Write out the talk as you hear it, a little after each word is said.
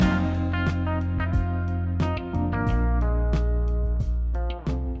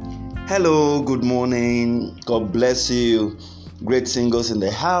Hello, good morning. God bless you. Great singers in the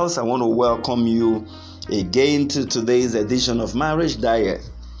house. I want to welcome you again to today's edition of Marriage Diet.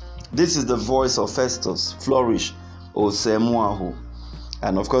 This is the voice of Festus Flourish Osemuahu.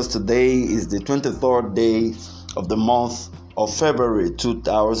 And of course, today is the 23rd day of the month of February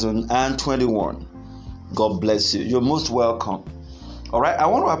 2021. God bless you. You're most welcome. All right. I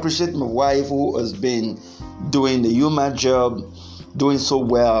want to appreciate my wife who has been doing the human job, doing so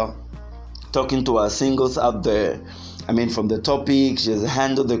well, talking to our singles out there. From the topic, she has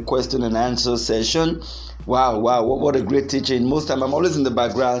handled the question and answer session. Wow, what a great teaching. Most time I'm always in the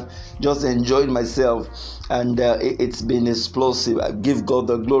background, just enjoying myself, and it's been explosive. I give God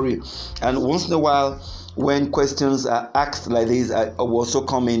the glory. And once in a while, when questions are asked like this, I will also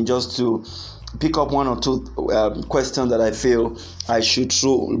come in just to pick up one or two questions that I feel I should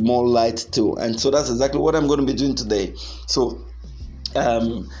throw more light to. And so that's exactly what I'm going to be doing today. So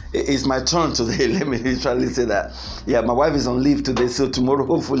it's my turn today. Let me literally say that. My wife is on leave today, so tomorrow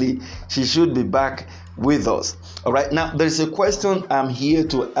hopefully she should be back with us. All right, now there's a question I'm here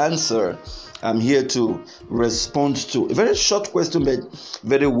to answer. I'm here to respond to a very short question, but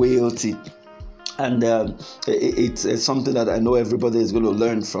very weighty, and it's something that I know everybody is going to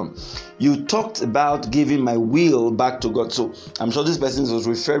learn from. You talked about giving my will back to God, so I'm sure this person was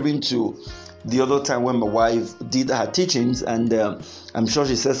referring to the other time when my wife did her teachings, and I'm sure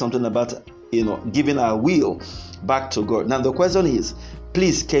she said something about giving our will back to God. Now the question is,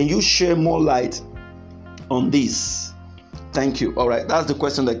 please, can you share more light on this? Thank you. All right, that's the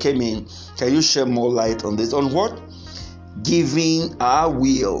question that came in. Can you share more light on this? On what? Giving our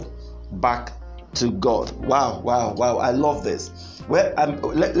will back to God. Wow. I love this. Well,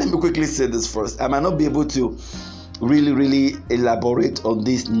 let me quickly say this first. I might not be able to really elaborate on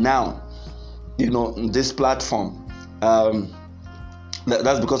this now, this platform.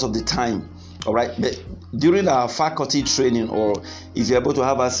 That's because of the time. All right, but during our faculty training, or if you're able to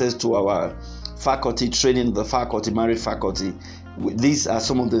have access to our faculty training, the faculty, married faculty, these are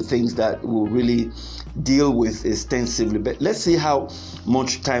some of the things that we'll really deal with extensively. But let's see how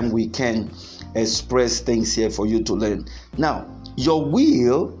much time we can express things here for you to learn. Now, your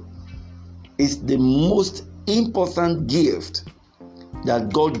will is the most important gift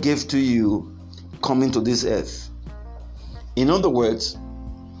that God gave to you coming to this earth. In other words,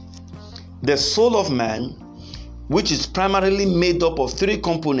 the soul of man, which is primarily made up of three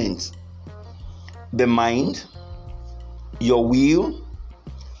components: the mind, your will,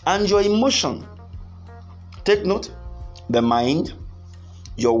 and your emotion. Take note: the mind,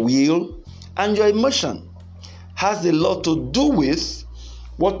 your will, and your emotion has a lot to do with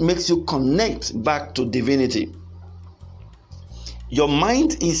what makes you connect back to divinity. Your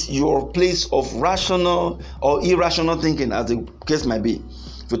mind is your place of rational or irrational thinking, as the case might be.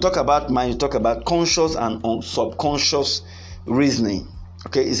 If you talk about mind, you talk about conscious and subconscious reasoning.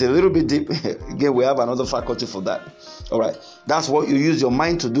 Okay, it's a little bit deep. Again, we have another faculty for that. All right, that's what you use your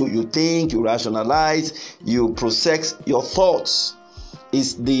mind to do. You think, you rationalize, you process your thoughts.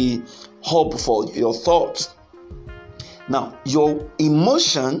 It's the hub for your thoughts. Now, your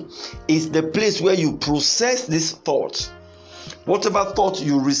emotion is the place where you process these thoughts. Whatever thought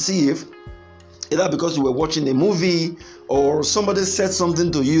you receive, either because you were watching a movie, or somebody said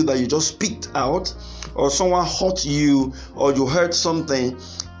something to you that you just picked out, or someone hurt you, or you heard something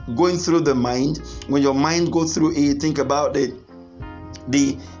going through the mind. When your mind goes through it, think about it.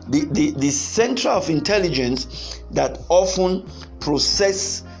 The center of intelligence that often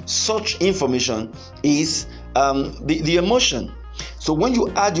process such information is the emotion. So when you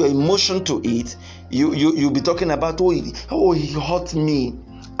add your emotion to it, you'll be talking about, he hurt me,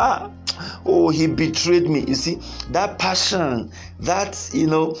 he betrayed me. You see, that passion, that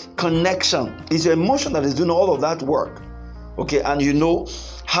connection, is your emotion that is doing all of that work. Okay, and you know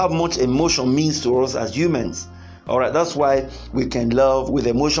how much emotion means to us as humans. All right, that's why we can love with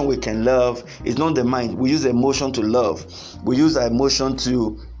emotion. We can love. It's not the mind. We use emotion to love. We use our emotion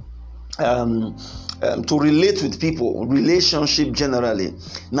to relate with people, relationship generally.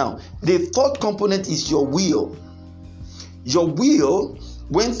 Now, the third component is your will. Your will,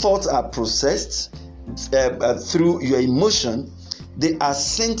 when thoughts are processed through your emotion, they are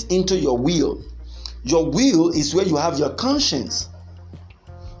sent into your will. Your will is where you have your conscience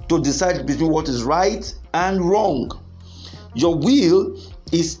to decide between what is right and wrong. Your will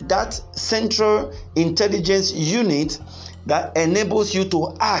is that central intelligence unit that enables you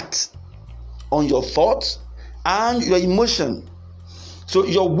to act on your thoughts and your emotion. So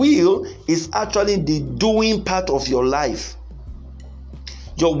your will is actually the doing part of your life.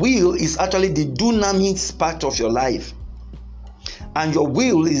 Your will is actually the dunamis part of your life. And your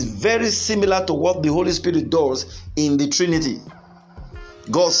will is very similar to what the Holy Spirit does in the Trinity.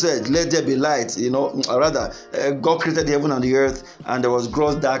 God said, let there be light, God created the heaven and the earth, and there was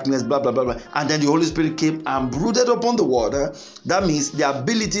gross darkness, blah, blah, blah, blah. And then the Holy Spirit came and brooded upon the water. That means the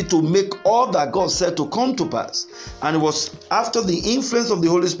ability to make all that God said to come to pass. And it was after the influence of the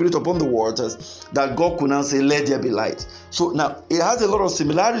Holy Spirit upon the waters that God could now say, let there be light. So now it has a lot of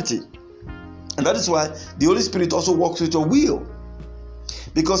similarity. And that is why the Holy Spirit also works with your will.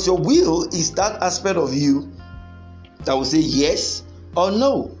 Because your will is that aspect of you that will say yes or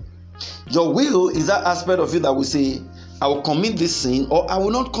no. Your will is that aspect of you that will say, I will commit this sin or I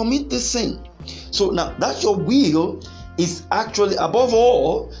will not commit this sin. So now that your will is actually above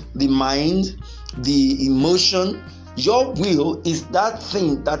all the mind, the emotion. Your will is that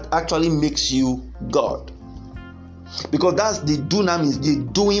thing that actually makes you God. Because that's the dunamis, the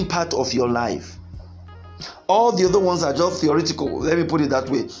doing part of your life. All the other ones are just theoretical, let me put it that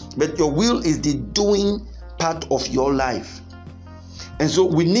way. But your will is the doing part of your life. And so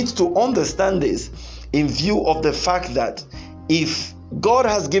we need to understand this in view of the fact that if God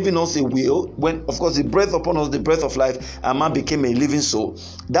has given us a will, when of course He breathed upon us the breath of life and man became a living soul,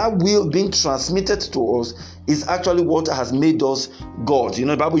 that will being transmitted to us is actually what has made us God.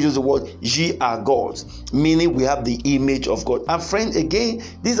 The Bible uses the word ye are gods, meaning we have the image of God. And friend, again,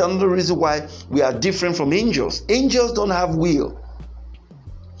 this is another reason why we are different from angels. Angels don't have will.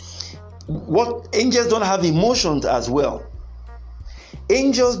 Angels don't have emotions as well.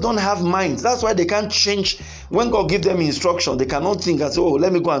 Angels don't have minds. That's why they can't change. When God gives them instruction, they cannot think and say, oh,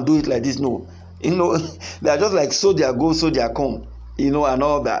 let me go and do it like this. No. They are just like, so they are go, so they are come, and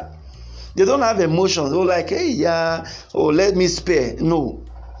all that. They don't have emotions. Oh, like, hey, yeah, oh, let me spare. No.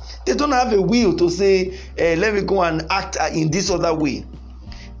 They don't have a will to say, let me go and act in this other way.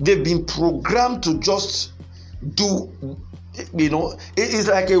 They've been programmed to just do. It's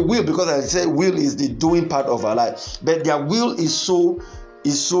like a will, because I said will is the doing part of our life, but their will is so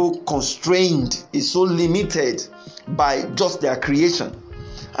constrained, is so limited by just their creation.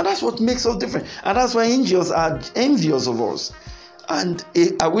 And that's what makes us different. And that's why angels are envious of us. And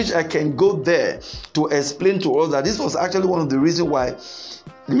I wish I can go there to explain to us that this was actually one of the reasons why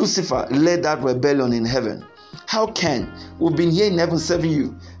Lucifer led that rebellion in heaven. How can we've been here in heaven serving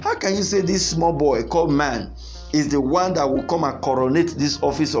you? How can you say this small boy called man is the one that will come and coronate this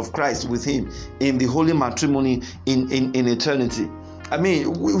office of Christ with him in the holy matrimony in eternity? I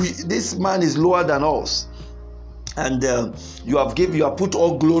mean, this man is lower than us, and you have put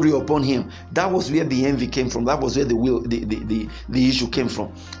all glory upon him. That was where the envy came from. That was where the issue came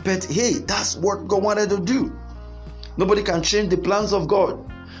from. But hey, that's what God wanted to do. Nobody can change the plans of God.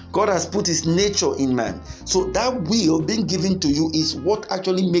 God has put His nature in man. So that will being given to you is what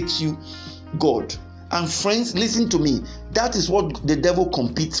actually makes you God. And friends, listen to me. That is what the devil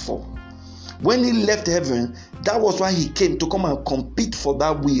competes for. When he left heaven, that was why he came, to come and compete for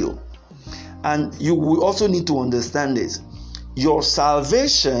that will. And you will also need to understand this. Your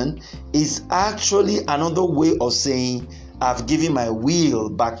salvation is actually another way of saying, I've given my will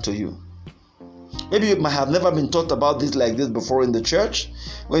back to you. Maybe you might have never been taught about this like this before in the church.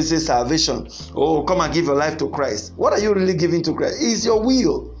 When you say salvation, oh, come and give your life to Christ. What are you really giving to Christ? It's your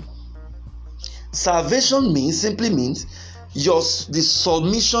will. Salvation simply means the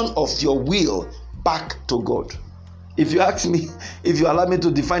submission of your will back to God. If you ask me, if you allow me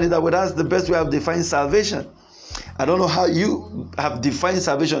to define it that way, that's the best way I've defined salvation. I don't know how you have defined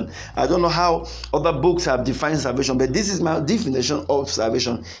salvation. I don't know how other books have defined salvation, but this is my definition of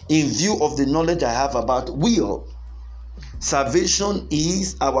salvation in view of the knowledge I have about will. Salvation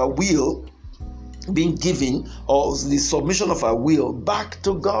is our will being given, or the submission of our will back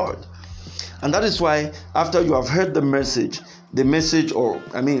to God. And that is why after you have heard the message, let me use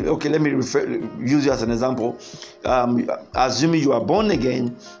you as an example. Assuming you are born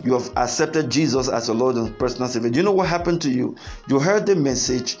again, you have accepted Jesus as your Lord and personal Savior. Do you know what happened to you? You heard the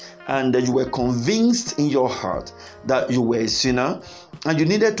message and you were convinced in your heart that you were a sinner and you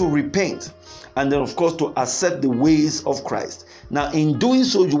needed to repent, and then of course to accept the ways of Christ. Now in doing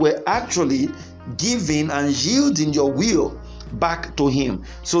so, you were actually giving and yielding your will back to Him.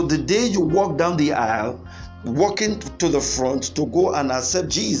 So the day you walk down the aisle, walking to the front to go and accept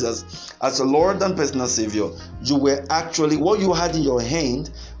Jesus as a Lord and personal Savior, you were actually, what you had in your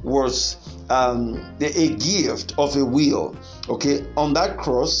hand was a gift of a will. Okay, on that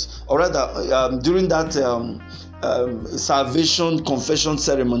cross, or rather during that salvation confession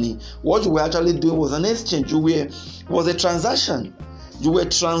ceremony, what you were actually doing was an exchange. It was a transaction. You were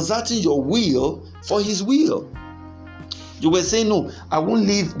transacting your will for His will. You were saying, no, I won't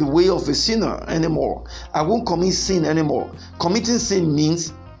live the way of a sinner anymore. I won't commit sin anymore. Committing sin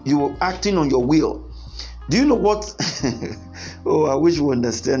means you are acting on your will. Do you know what? Oh, I wish you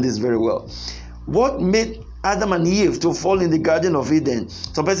understand this very well. What made Adam and Eve to fall in the Garden of Eden?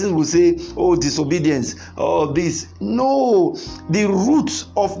 Some persons will say, oh, disobedience, oh, this. No, the root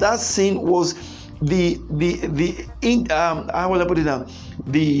of that sin was how will I put it down?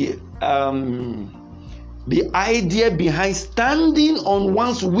 The idea behind standing on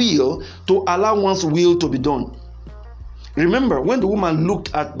one's will to allow one's will to be done. Remember, when the woman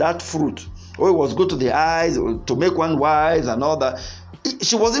looked at that fruit, oh, it was good to the eyes, to make one wise and all that,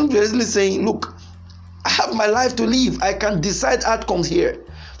 she wasn't really saying, look, I have my life to live. I can decide outcomes here.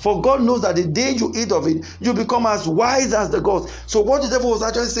 For God knows that the day you eat of it, you become as wise as the gods. So what the devil was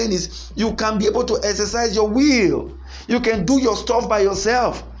actually saying is, you can be able to exercise your will. You can do your stuff by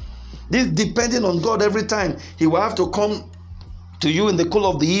yourself. This depending on God every time. He will have to come to you in the cool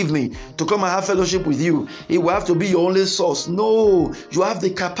of the evening to come and have fellowship with you. He will have to be your only source. No, you have the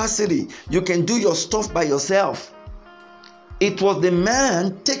capacity. You can do your stuff by yourself. It was the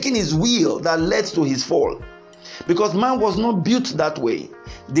man taking his will that led to his fall. Because man was not built that way.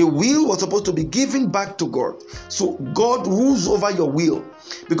 The will was supposed to be given back to God. So God rules over your will.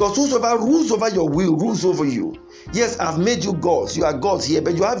 Because whosoever rules over your will rules over you. Yes, I've made you gods. You are gods here,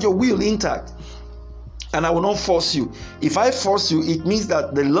 but you have your will intact. And I will not force you. If I force you, it means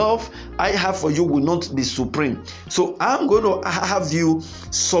that the love I have for you will not be supreme. So I'm going to have you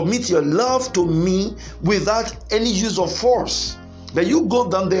submit your love to me without any use of force. But you go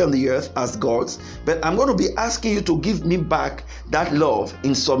down there on the earth as gods, but I'm going to be asking you to give me back that love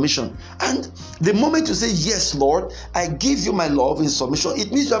in submission. And the moment you say, yes, Lord, I give you my love in submission, it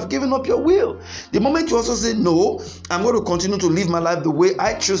means you have given up your will. The moment you also say, no, I'm going to continue to live my life the way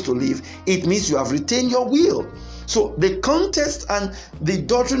I choose to live, it means you have retained your will. So the context and the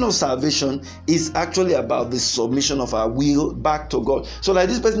doctrine of salvation is actually about the submission of our will back to God. So like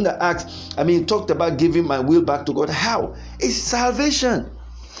this person that asked, talked about giving my will back to God. How? It's salvation,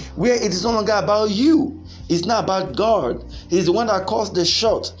 where it is no longer about you. It's not about God. He's the one that calls the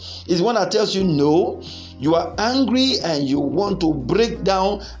shot. He's the one that tells you no. You are angry and you want to break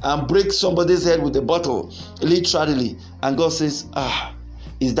down and break somebody's head with a bottle, literally. And God says,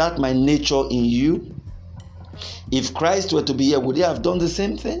 is that my nature in you? If Christ were to be here, would he have done the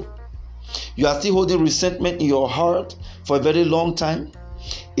same thing? You are still holding resentment in your heart for a very long time.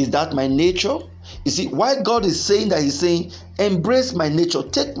 Is that my nature? You see, why God is saying that, he's saying, embrace my nature,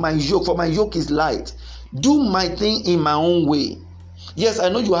 take my yoke, for my yoke is light. Do my thing in my own way. Yes, I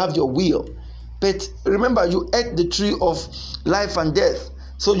know you have your will, but remember, you ate the tree of life and death.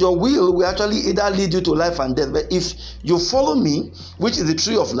 So your will actually either lead you to life and death. But if you follow me, which is the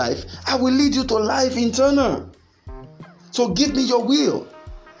tree of life, I will lead you to life eternal. So give me your will.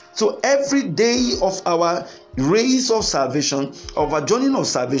 So every day of our race of salvation, of our journey of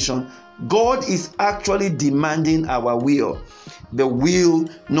salvation, God is actually demanding our will. The will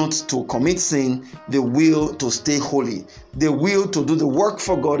not to commit sin, the will to stay holy, the will to do the work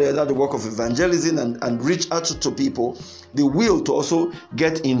for God, either the work of evangelism and reach out to people, the will to also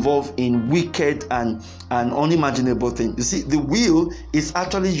get involved in wicked and unimaginable things. You see, the will is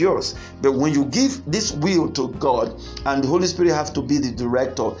actually yours. But when you give this will to God and the Holy Spirit has to be the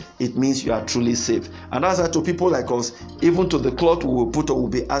director, it means you are truly saved. And that's why to people like us, even to the cloth we will put on, we'll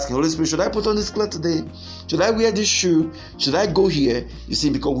be asking, Holy Spirit, should I put on this cloth today? Should I wear this shoe? Should I go here? You see,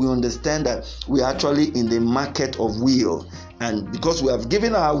 because we understand that we are actually in the market of will. And because we have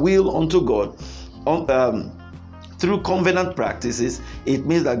given our will unto God, through covenant practices, it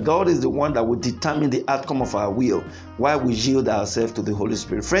means that God is the one that will determine the outcome of our will while we yield ourselves to the Holy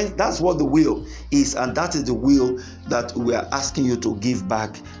Spirit. Friends, that's what the will is, and that is the will that we are asking you to give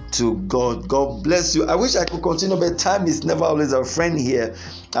back to God. God bless you. I wish I could continue, but time is never always a friend here.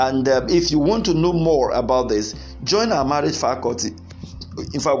 And if you want to know more about this, join our marriage faculty.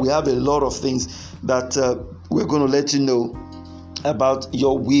 In fact, we have a lot of things that we're going to let you know about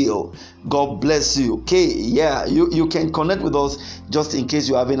your will. God bless you. Okay, yeah, you can connect with us just in case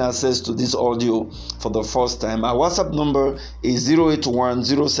you're having access to this audio for the first time. Our WhatsApp number is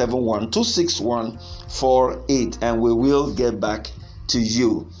 081-071-26148, and we will get back to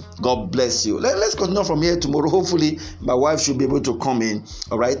you. God bless you. Let's continue from here tomorrow. Hopefully my wife should be able to come in.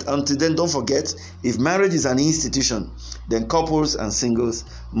 All right, until then, don't forget, if marriage is an institution, then couples and singles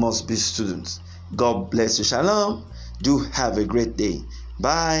must be students. God bless you. Shalom. Do have a great day.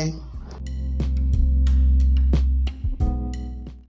 Bye.